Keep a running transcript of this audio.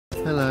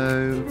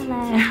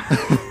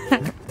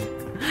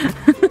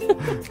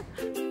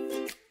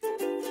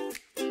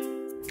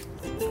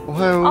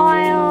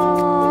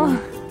Ohio.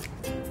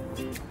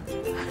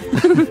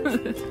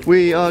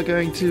 We are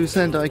going to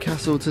Sendai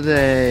Castle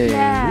today.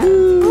 Yeah.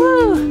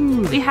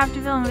 Woo. We have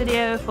to film a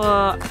video for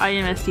our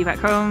university back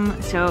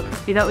home, so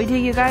we thought we'd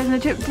take you guys on a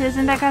trip to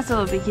Sendai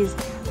Castle because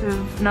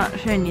we've not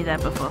shown you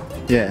that before.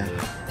 Yeah.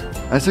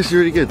 It's actually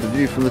really good. The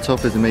view from the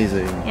top is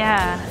amazing.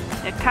 Yeah.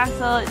 The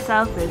castle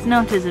itself is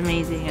not as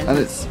amazing as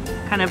it's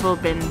kind of all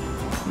been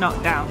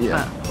knocked down.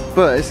 Yeah.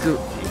 But it's still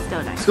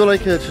nice. It's got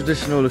like a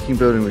traditional looking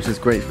building which is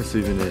great for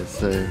souvenirs,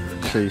 so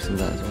I'll show you some of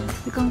that as well.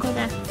 We can go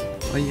there.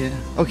 Oh yeah.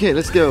 Okay,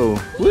 let's go.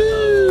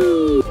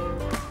 Woo!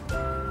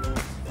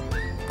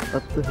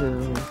 Up the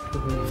hill,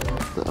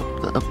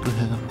 up the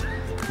hill.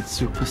 It's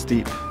super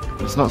steep.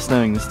 It's not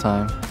snowing this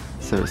time,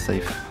 so it's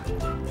safe.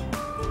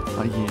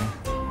 Oh yeah.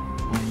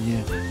 Oh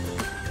yeah.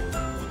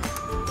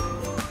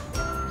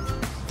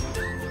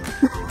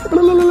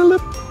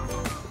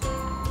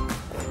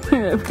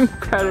 You're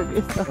proud of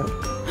yourself.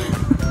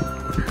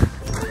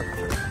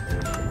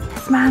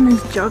 This man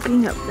is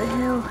jogging up the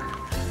hill.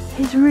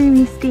 He's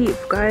really steep,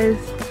 guys.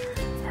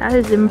 That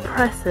is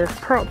impressive.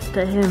 Props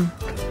to him.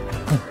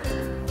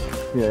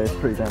 Yeah, it's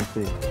pretty damn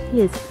steep.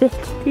 He is fit.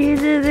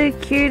 These are the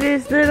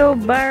cutest little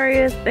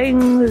barrier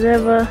things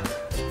ever.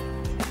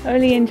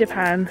 Only in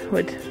Japan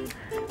would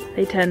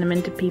they turn them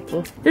into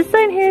people. This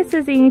sign here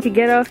says you need to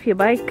get off your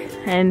bike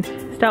and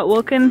start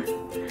walking.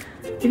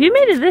 If you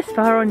made it this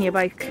far on your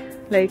bike,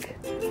 like,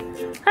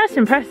 that's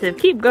impressive.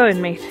 Keep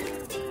going, mate.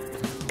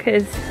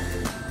 Cause,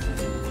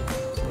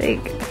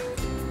 like,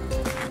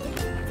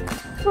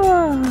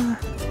 oh.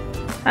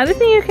 I don't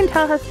think you can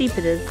tell how steep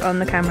it is on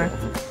the camera.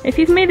 If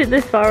you've made it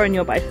this far on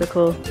your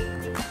bicycle,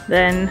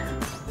 then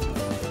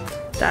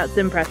that's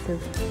impressive.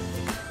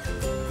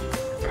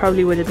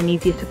 Probably would have been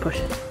easier to push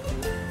it.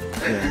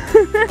 Yeah.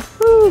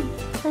 Woo!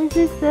 This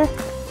is the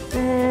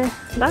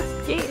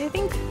last gate, I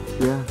think.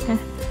 Yeah.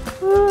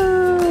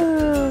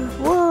 Whoa!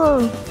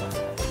 Whoa!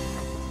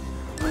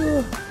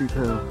 Whoa. Steep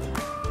hill.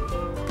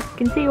 You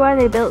can see why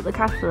they built the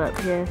castle up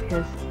here,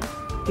 because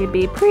you'd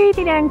be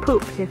pretty dang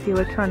pooped if you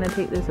were trying to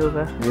take this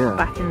over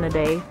back in the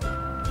day.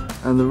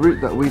 And the route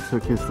that we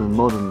took is the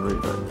modern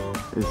route that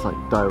is like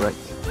direct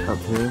up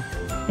here.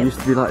 It used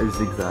to be like a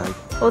zigzag.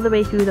 All the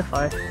way through the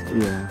forest.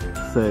 Yeah,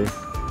 so if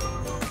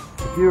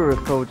you were a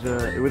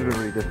soldier, it would have been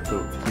really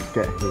difficult to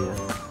get here.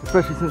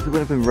 Especially since it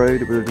wouldn't have been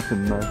road, it would have just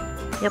been mud.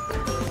 Yep.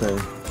 So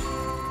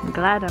I'm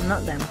glad I'm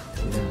not them.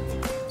 yeah.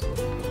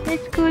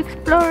 Let's go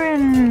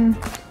exploring!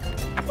 Have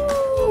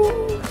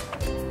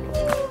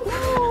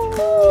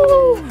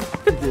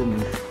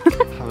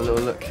a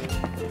little look.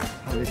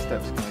 How many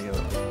steps can I go up?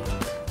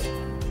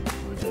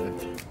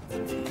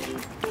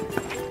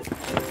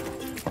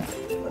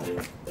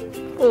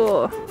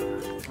 Oh.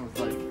 I was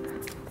like,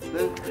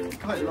 they're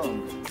quite long.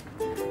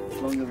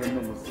 Longer than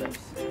normal steps.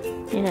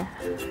 Yeah.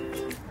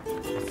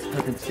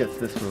 Hoping to get to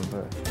this one,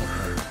 but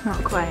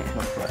not quite.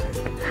 Not quite. Do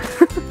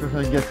you reckon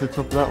I can get to the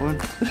top of that one?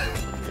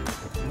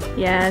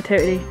 Yeah,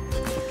 totally.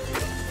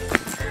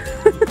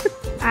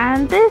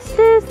 And this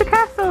is the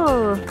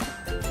castle!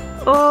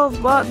 Or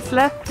what's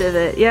left of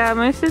it. Yeah,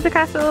 most of the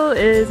castle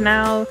is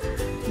now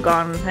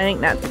gone. I think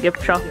that's a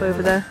gift shop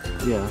over there.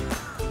 Yeah.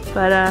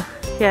 But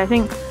yeah, I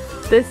think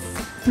this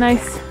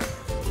nice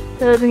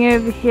building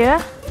over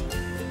here,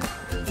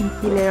 you can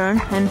see later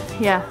on, and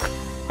yeah,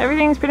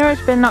 everything's pretty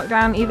much been knocked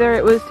down. Either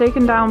it was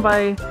taken down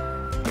by,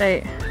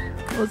 like,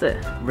 what was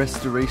it?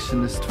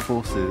 Restorationist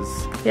forces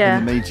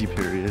in the Meiji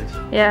period.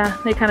 Yeah,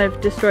 they kind of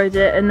destroyed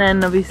it, and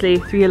then obviously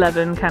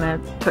 311 kind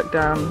of took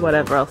down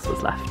whatever else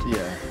was left.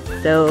 Yeah.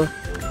 So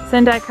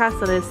Sendai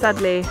Castle is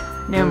sadly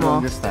no more.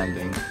 Longer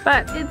standing.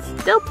 But it's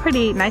still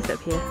pretty nice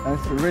up here. And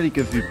it's a really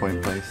good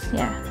viewpoint place.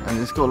 Yeah. And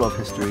it's got a lot of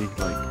history,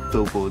 like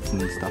billboards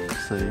and stuff,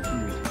 so you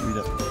can read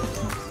up.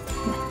 It's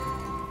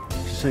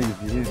nice. Just show you the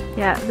view.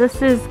 Yeah,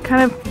 this is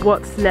kind of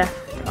what's left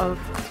of.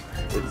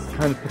 It's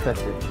kind of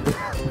pathetic.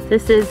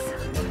 This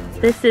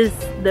is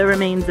the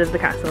remains of the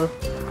castle.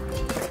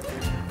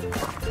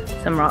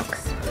 Some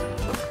rocks.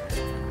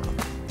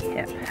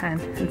 Yep,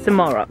 and some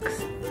more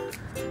rocks.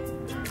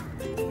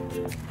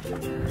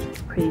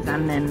 Pretty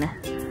zannin.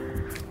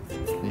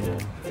 Yeah.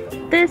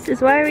 This is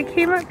why we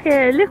came up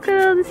here. Look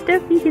at all the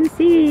stuff you can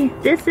see.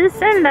 This is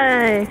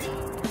Sendai.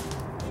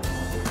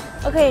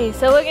 Okay,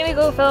 so we're gonna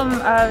go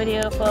film a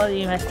video for the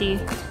university,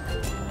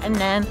 and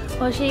then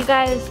we'll show you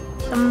guys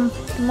some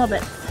more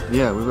bits.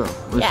 Yeah, we will.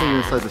 We'll show you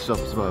inside the shop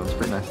as well. It's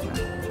pretty nice in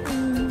there.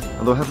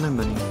 Although I have no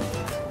money.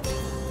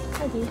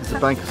 Because the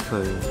bank is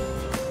closed.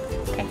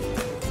 Okay,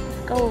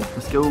 let's go.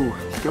 Let's go.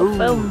 Let's go.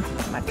 Film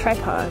my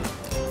tripod.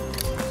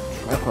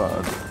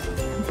 Tripod.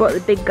 Brought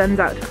the big guns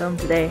out to film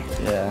today.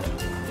 Yeah.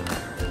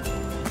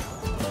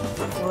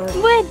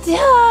 We're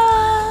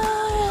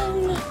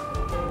done!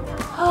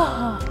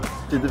 Oh.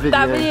 Did the video.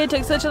 That video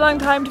took such a long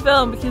time to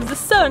film because the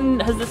sun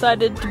has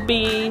decided to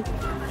be a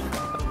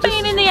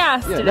pain in the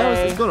ass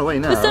today. It's gone away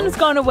now. The sun has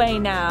gone away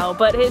now,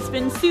 but it's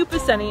been super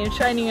sunny and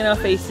shining in our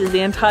faces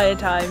the entire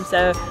time,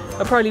 so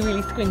we're probably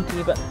really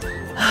squinty, but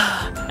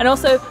And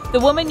also the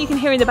woman you can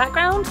hear in the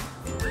background,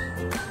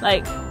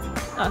 like,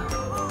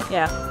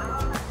 yeah,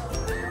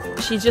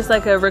 she's just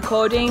like a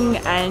recording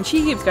and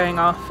she keeps going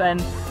off and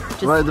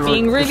just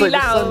being really it's like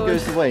loud. The sun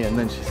goes away and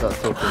then she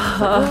starts talking.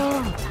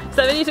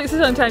 So it really took us a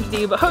long time to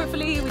do, but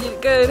hopefully we did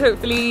it good.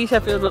 Hopefully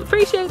Sheffield will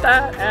appreciate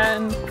that,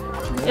 and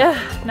yeah,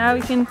 now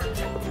we can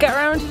get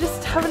around to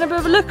just having a bit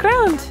of a look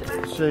around.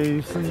 Show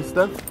you some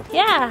stuff?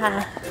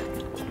 Yeah.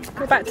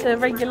 Go back to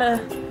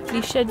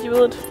regularly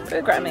scheduled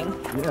programming.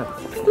 Yeah.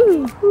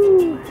 Woo,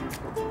 woo. You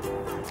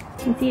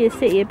can see the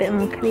city a bit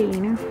more clearly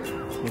now.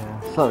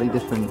 Yeah, slightly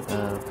different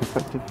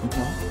perspective from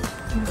here.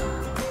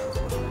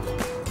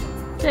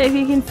 So if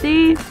you can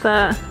see,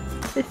 but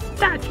this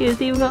statue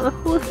has even got the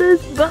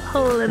horse's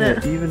butthole in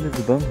it. Even in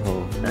the bum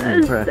hole.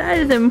 That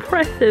is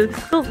impressive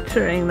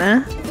sculpturing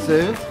there.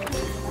 So,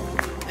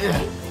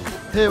 yeah,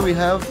 here we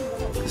have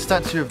the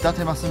statue of Date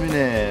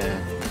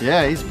Masamune.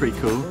 Yeah, he's pretty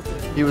cool.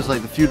 He was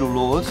like the feudal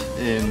lord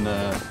in,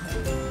 I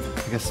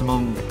guess, the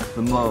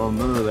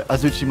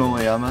Azuchi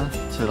Momoyama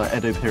to like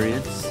Edo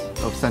periods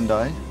of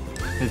Sendai.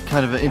 It's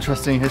kind of an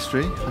interesting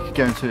history. I could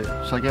go into it.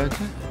 Shall I go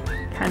into it?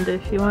 Can do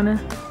if you wanna.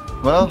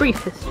 Well,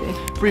 brief history.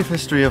 Brief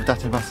history of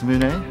Date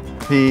Masamune.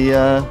 He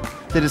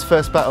did his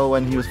first battle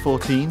when he was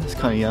 14. He's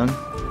kind of young,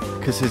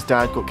 because his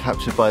dad got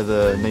captured by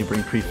the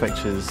neighbouring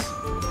prefecture's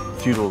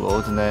feudal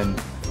lord and then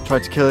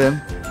tried to kill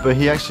him. But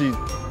he actually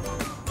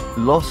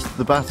lost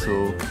the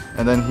battle,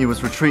 and then he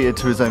was retreated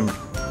to his own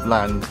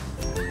land.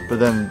 But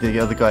then the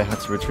other guy had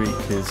to retreat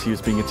because he was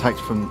being attacked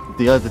from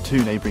the other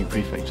two neighbouring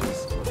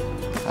prefectures.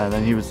 And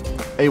then he was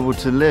able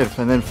to live,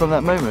 and then from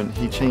that moment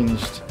he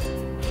changed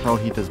how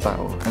he does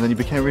battle, and then he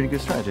became a really good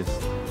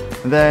strategist.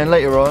 And then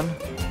later on,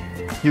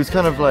 he was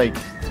kind of like,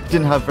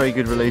 didn't have very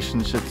good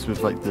relationships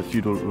with like the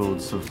feudal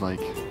lords of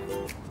like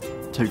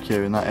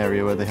Tokyo in that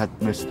area where they had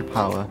most of the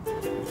power.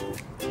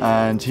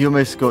 And he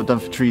almost got done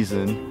for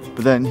treason,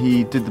 but then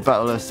he did the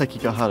battle of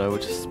Sekigahara,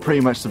 which is pretty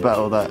much the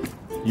battle that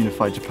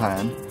unified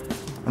Japan.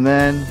 And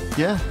then,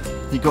 yeah,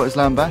 he got his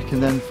land back,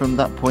 and then from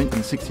that point in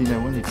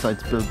 1601 he decided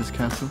to build this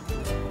castle.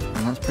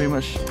 And that's pretty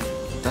much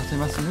Date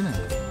Masamune.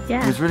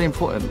 Yeah. It was really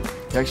important.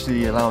 He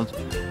actually allowed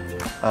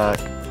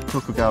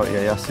Tokugawa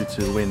Ieyasu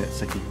to win at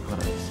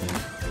Sekigahara.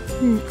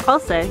 So.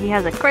 Also, he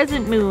has a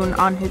crescent moon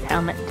on his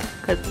helmet,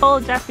 because all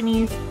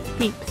Japanese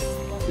peeps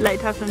like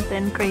to have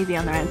something crazy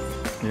on their heads.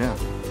 Yeah.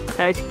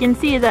 So as you can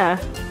see there,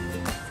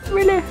 it's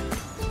really,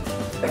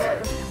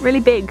 really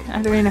big.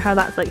 I don't really know how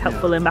that's like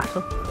helpful in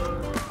battle.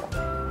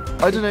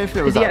 I don't know if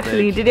it was that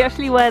big. Did he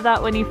actually wear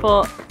that when he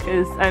fought?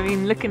 Because I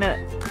mean, looking at,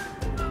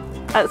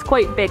 that's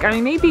quite big. I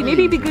mean, maybe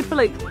it'd be good for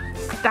like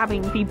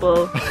stabbing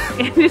people.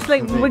 Just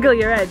like wiggle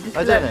your head. Just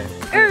I don't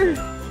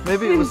know.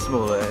 Maybe it was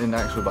smaller in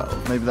actual battle.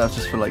 Maybe that's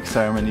just for like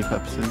ceremony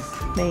purposes.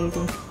 Maybe.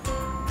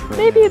 But,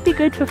 maybe it'd be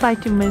good for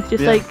fighting with.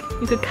 Just like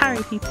you could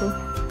carry people.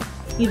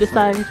 You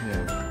decide.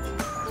 Yeah.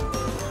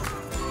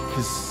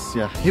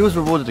 Because he was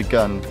rewarded a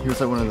gun. He was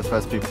like one of the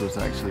first people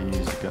to actually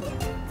use a gun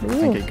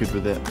and get good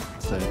with it.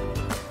 So.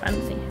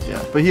 Fancy.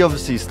 Yeah, but he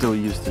obviously still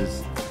used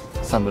his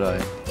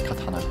samurai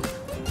katana.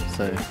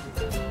 So,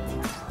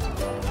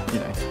 you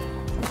know,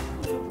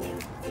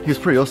 he was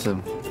pretty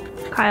awesome.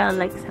 Kyle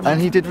likes him.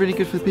 And he did really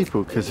good for the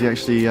people, because he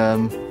actually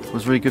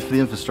was really good for the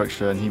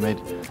infrastructure, and he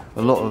made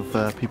a lot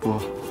of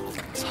people's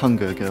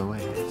hunger go away.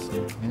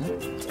 So, yeah.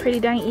 Pretty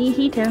dang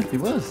eater. He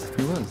was.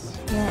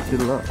 Yeah. He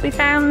did a lot. We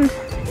found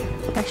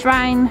a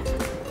shrine.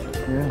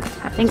 Yeah.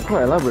 I think. It's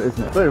quite elaborate,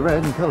 isn't it? Very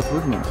red and colourful,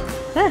 isn't it?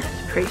 Yeah,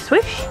 it's pretty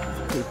swish.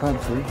 Pretty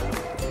fancy.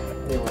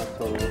 Here I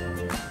saw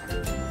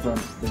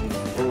something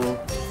or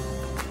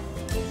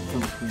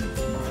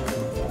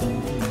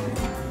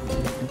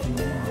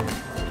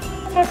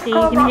so you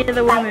can hear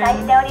the woman.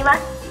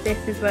 This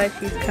is where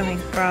she's coming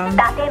from.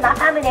 I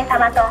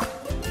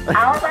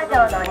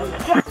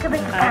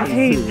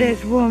hate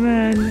this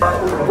woman.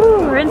 Woo,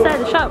 we're inside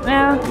the shop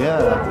now. Yeah.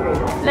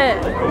 Look,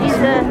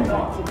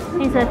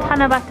 these are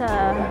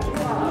Tanabata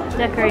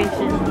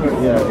decorations.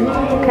 Yeah.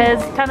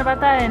 Because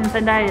Tanabata in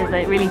Sendai is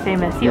like really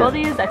famous. See, all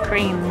these are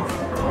cranes.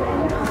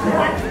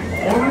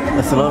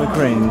 That's a lot of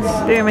cranes.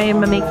 They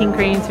remember making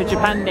cranes for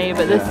Japan Day,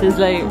 but this is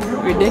like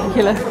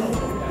ridiculous.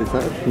 Is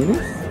that a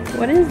penis?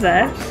 What is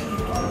that?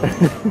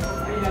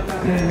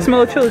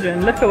 Small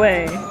children, look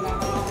away.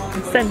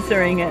 I'm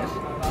censoring it.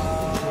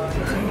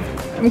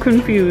 I'm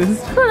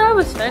confused. Oh, that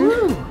was fun.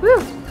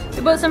 Woo.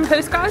 We bought some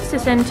postcards to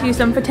send to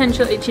some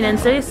potential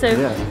Ichinense, so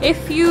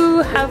if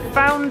you have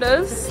found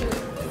us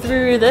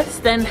through this,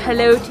 then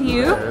hello to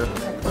you.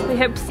 We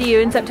hope to see you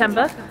in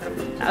September.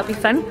 That'll be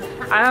fun.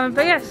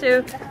 But yeah,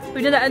 so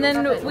we did that, and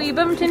then we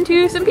bumped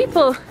into some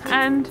people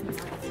and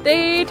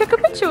they took a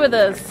picture with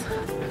us.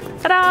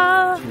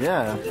 Ta-da!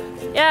 Yeah.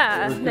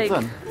 Yeah, like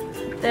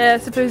they're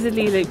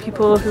supposedly like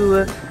people who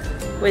were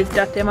with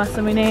Date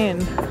Masamune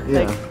and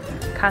like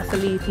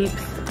castle-y peeps.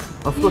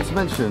 I forgot to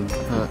mention,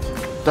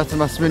 Date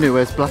Masamune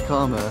wears black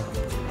armour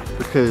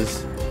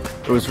because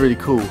it was really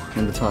cool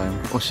in the time.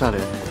 Or shadow,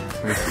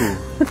 very cool.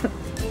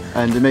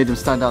 And it made him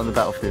stand out in the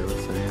battlefield,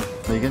 so yeah,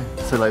 there you go.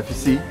 So like if you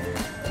see,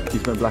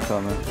 He's wearing black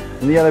armour.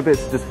 And the yellow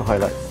bits are just for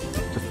highlights.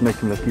 Just to make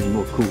him look even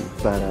more cool,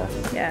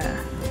 badass. Yeah.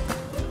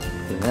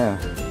 So, yeah.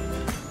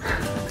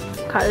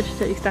 Kyle should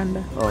totally stand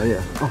there. Oh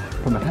yeah. Oh,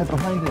 from my head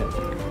behind it.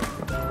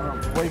 Oh,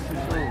 way too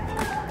tall.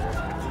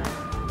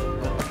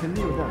 I can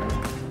kneel down.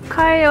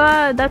 カイ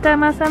は伊達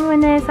政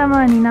宗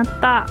様になっ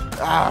た。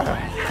Ah.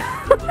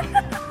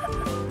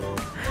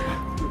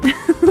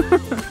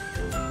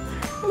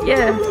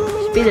 Yeah,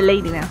 should be the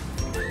lady now.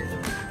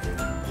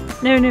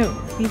 No, no,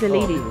 be the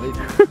lady. Oh, be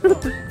the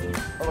lady.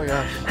 Oh my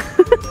gosh.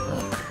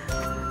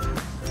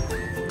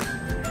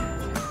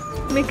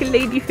 Make a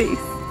lady face.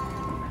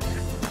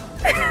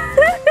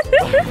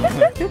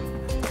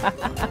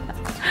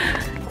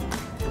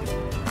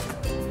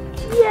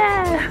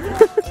 Yeah!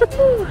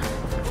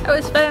 That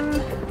was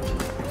fun.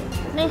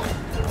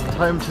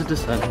 Time to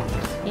descend.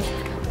 Yeah,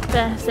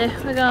 there, so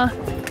we're gonna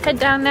head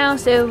down now,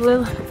 so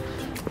we'll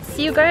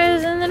see you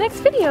guys in the next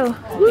video,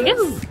 I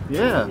guess.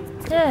 Yeah.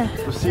 Yeah.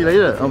 We'll see you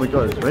later. Oh my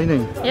god, it's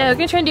raining. Yeah, we're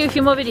gonna try and do a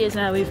few more videos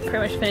now. We've pretty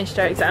much finished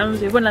our exams.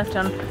 We have one left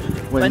on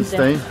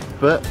Wednesday.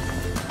 But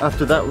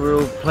after that we're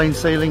all plain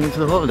sailing into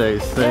the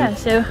holidays. So yeah,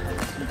 so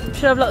we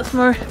should have lots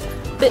more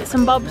bits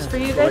and bobs for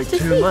you guys like to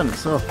 2 see.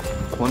 months off.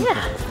 Wonderful.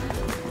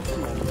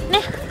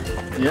 Yeah.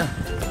 Yeah.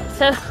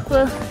 So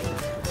we'll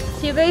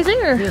see you guys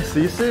later. Yeah,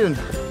 see you soon.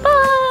 Bye!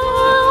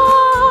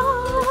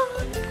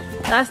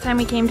 Last time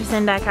we came to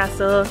Sendai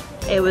Castle,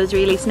 it was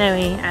really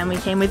snowy and we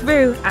came with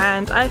Roo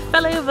and I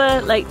fell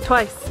over like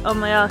twice on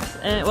my ass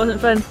and it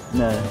wasn't fun.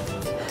 No.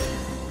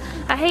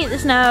 I hate the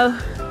snow.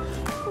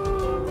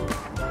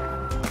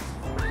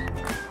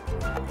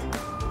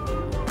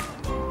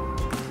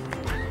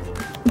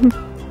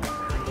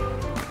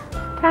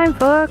 Time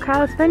for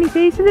Kyle's funny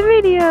face of the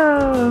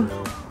video.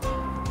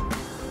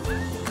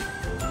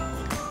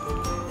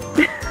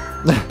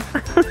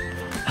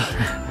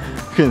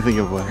 Couldn't think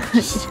of one.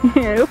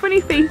 Yeah, no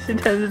funny face in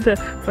terms of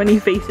funny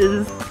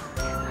faces.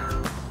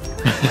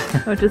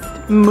 Or just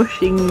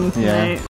mushing. Yeah. Out.